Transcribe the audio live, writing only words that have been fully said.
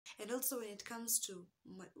And also when it comes to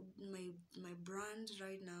my brand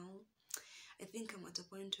right now, I think I'm at a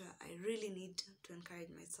point where I really need to encourage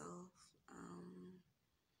myself.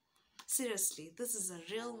 Seriously, this is a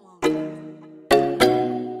real moment.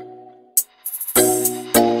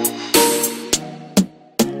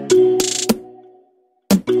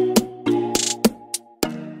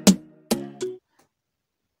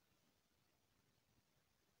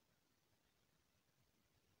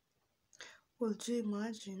 Would you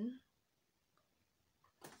imagine?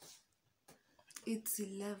 It's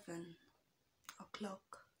 11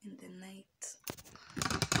 o'clock in the night.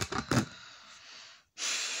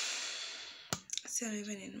 See, I'm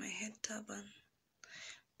even in my head turban,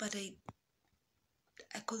 but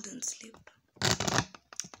I couldn't sleep.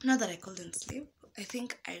 Not that I couldn't sleep. I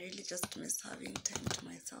think I really just miss having time to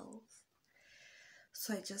myself.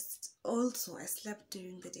 So I slept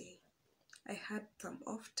during the day. I had some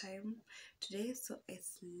off time today, so I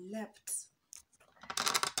slept.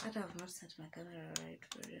 I have not set my camera right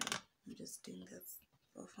for real. I'm just doing this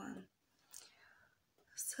for fun.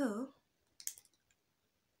 So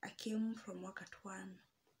I came from work at 1.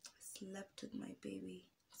 I slept with my baby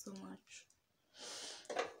so much.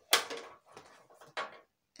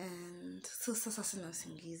 And so sasa sina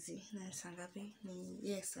usingizi. Na saa ngapi?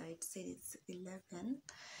 Yes, I said it's 11.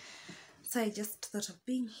 So I just thought of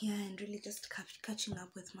being here and really just catching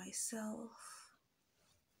up with myself.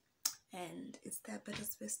 And is there a better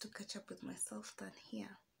space to catch up with myself than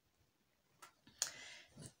here?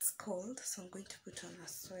 It's cold, so I'm going to put on a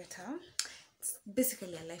sweater. It's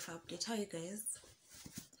basically a life update. How are you guys?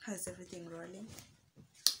 How's everything rolling?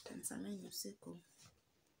 Tanzania usiku.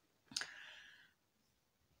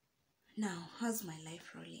 Now, how's my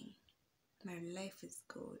life rolling? My life is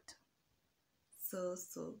good.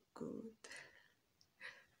 So good.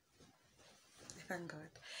 Thank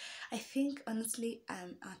God. I think honestly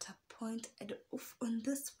I'm at a point on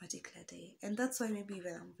this particular day, and that's why maybe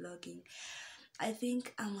when I'm vlogging, I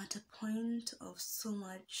think I'm at a point of so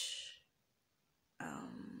much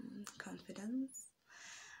confidence.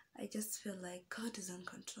 I just feel like God is in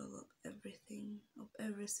control of everything, of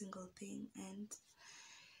every single thing, and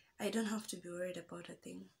I don't have to be worried about a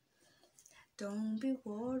thing. Don't be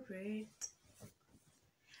worried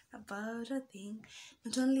about a thing.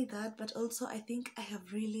 Not only that, but also I think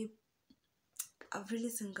I've really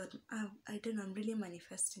seen God. I don't know, I'm really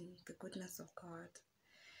manifesting the goodness of God.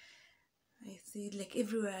 I see, like,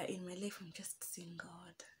 everywhere in my life I'm just seeing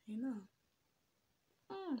God, you know.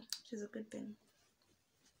 Which is a good thing.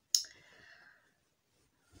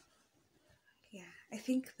 Yeah, I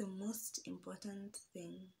think the most important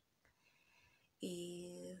thing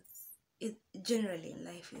generally in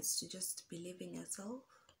life is to just believe in yourself,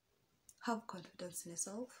 have confidence in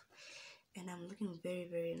yourself, and I'm looking very,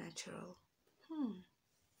 very natural.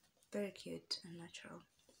 Very cute and natural.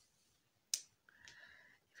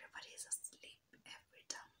 Everybody is asleep, every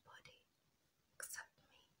damn body, except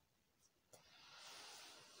me.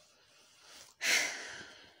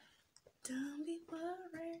 Don't be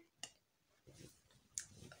worried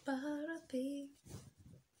about a thing.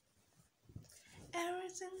 Every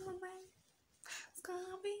single night, it's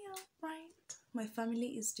gonna be alright. My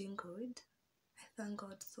family is doing good. I thank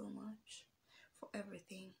God so much for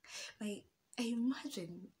everything. I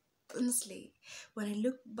imagine, honestly, when I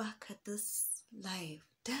look back at this life,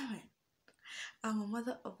 damn it, I'm a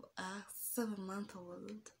mother of a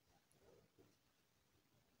 7-month-old.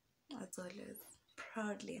 As always,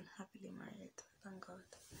 proudly and happily married. Thank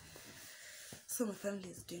God. So my family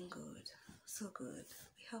is doing good. So good.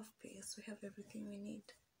 We have peace. We have everything we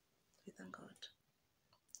need. We thank God.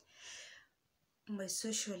 My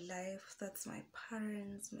social life, that's my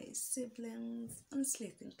parents, my siblings. Honestly,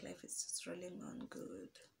 I think life is just rolling on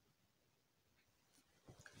good.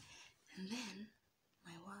 And then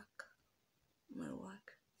my work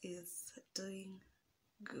is doing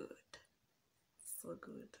good. So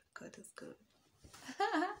good. God is good.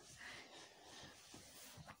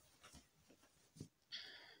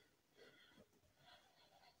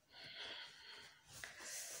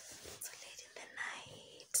 So late in the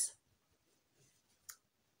night.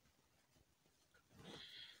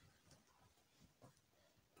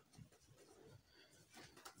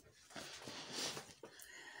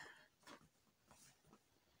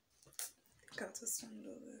 Can't just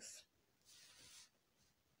handle this.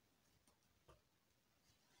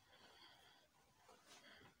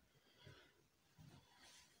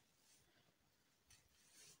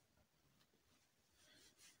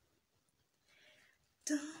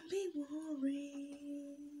 Don't be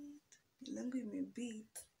worried. Langu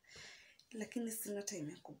imebeat. Lakini sina time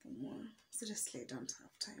ya kupumua. Seriously, I don't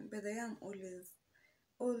have time. But I am always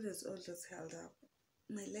always held up.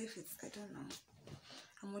 My life is, I don't know,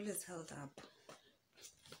 I'm always held up.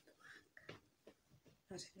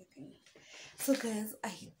 Not anything. So guys, I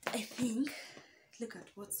think, look at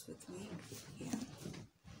what's with me here.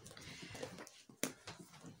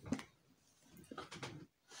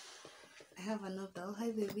 I have a novel.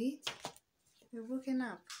 Hi baby, you're woken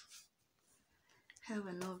up. I have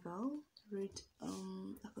a novel. Read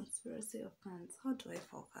A Conspiracy of Friends. How do I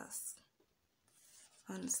focus?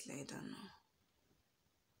 Honestly, I don't know.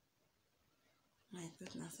 My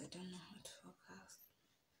goodness, I don't know how to focus.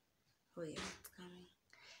 Oh yeah, it's coming.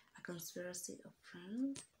 A Conspiracy of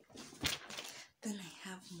Friends. Then I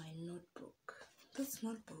have my notebook. This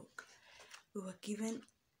notebook we were given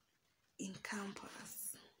in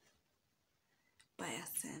campus by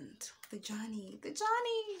Ascent. The journey.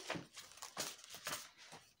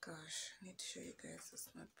 Gosh, I need to show you guys this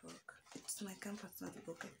notebook. It's my campus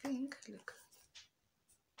notebook, I think. Look.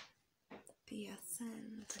 The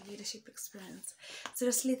Ascent, a leadership experience.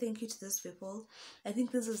 Seriously, thank you to those people. I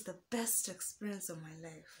think this was the best experience of my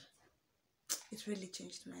life. It really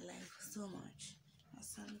changed my life so much.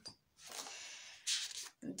 Ascent.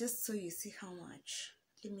 And just so you see how much,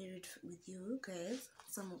 let me read with you guys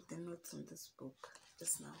some of the notes on this book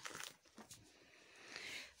just now.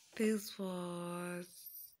 This was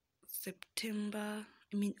October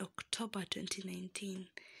 2019.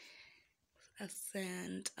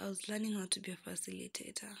 Ascent. I was learning how to be a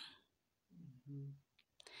facilitator.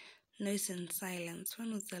 Noise and silence.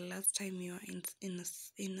 When was the last time you were in a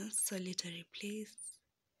solitary place?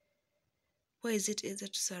 Why is it easier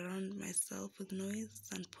to surround myself with noise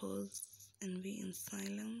and pause and be in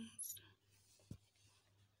silence?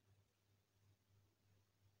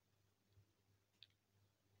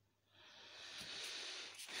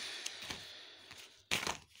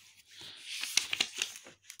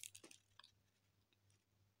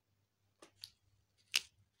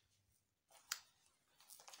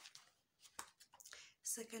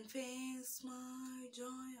 Second face my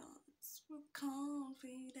giants with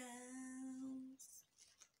confidence.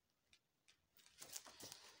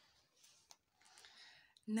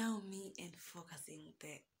 Now me and focusing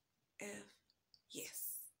the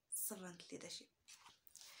servant leadership.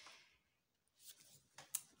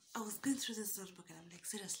 I was going through this notebook and I'm like,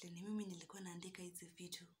 seriously, ni mimi nilikuwa naandika hizi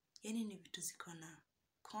vitu. Yani ni vitu ziko na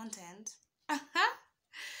content.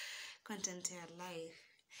 Content your life.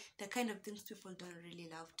 The kind of things people don't really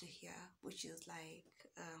love to hear, which is like,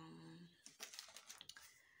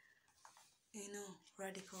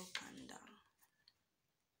 radical candor.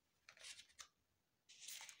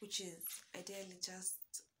 Which is ideally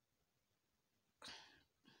just,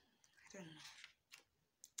 I don't know.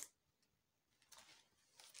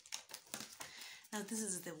 Now this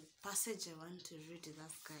is the passage I want to read with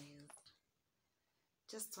us guys.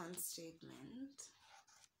 Just one statement.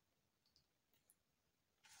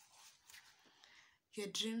 Your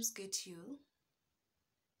dreams get you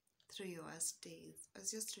through your worst days. I was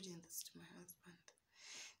just reading this to my husband.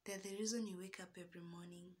 They're the reason you wake up every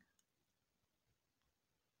morning.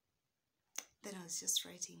 Then I was just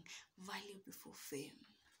writing, value before fame.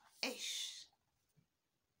 Ish.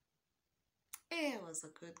 I was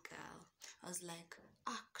a good girl. I was like,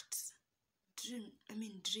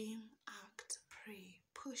 dream, act, pray,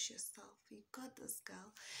 push yourself. You got this,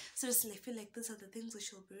 girl. Seriously, I feel like these are the things I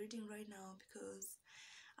should be reading right now because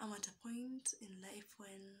I'm at a point in life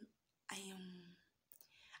when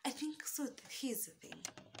I think, so here's the thing.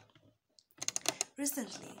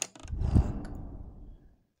 Recently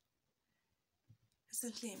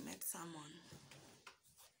I met someone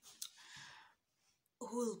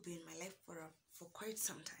who will be in my life for quite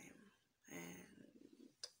some time,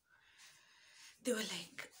 and they were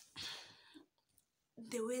like,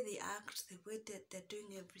 the way they act, the way that they're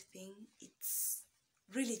doing everything, it's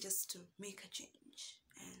really just to make a change.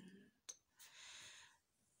 And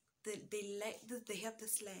they have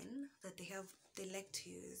this line that they like to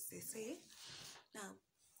use. They say, now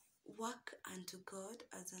work unto God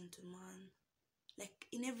as unto man. Like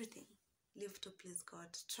in everything, live to please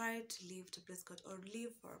God. Try to live to please God, or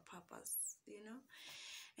live for a purpose,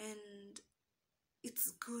 And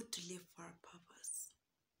it's good to live for a purpose.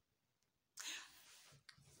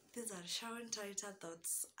 These are Sharon Tarita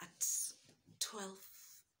thoughts at 12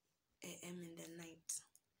 a.m. in the night.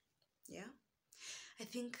 Yeah? I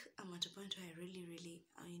think I'm at a point where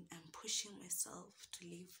I'm pushing myself to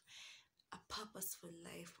live a purposeful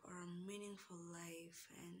life or a meaningful life,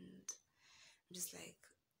 and I'm just like,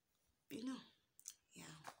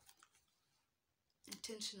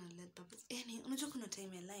 intentional led purpose. Unajua kuna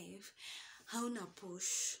time in life hauna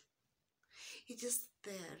push, You're just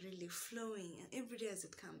there, really flowing, and every day as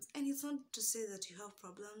it comes. And it's not to say that you have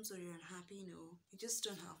problems or you're unhappy, no. You just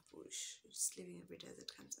don't have push. You're just living every day as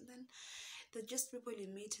it comes. And then they're just people you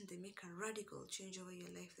meet and they make a radical change over your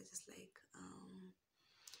life. They're just like,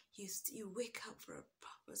 you wake up for a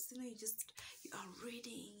purpose. You are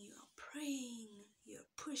reading, you are praying, you're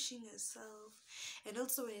pushing yourself. And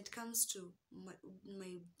also when it comes to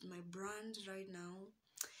my brand right now,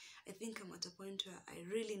 I think I'm at a point where I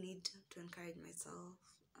really need to encourage myself.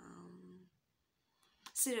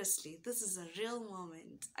 Seriously, this is a real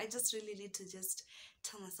moment. I just really need to just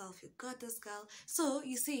tell myself, "You got this, girl." So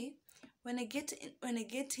you see, when I get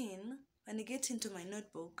into my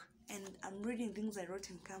notebook and I'm reading things I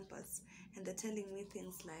wrote in campus, and they're telling me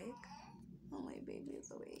things like, "Oh, my baby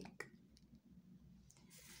is awake."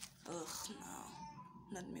 Ugh, no,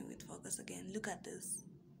 not me with focus again. Look at this.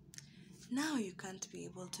 Now you can't be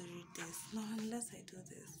able to read this. No, unless I do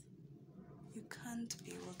this. You can't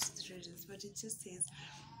be able to read this, but it just says,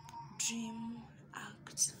 dream,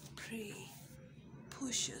 act, pray,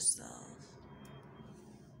 push yourself.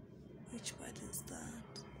 Which part is that?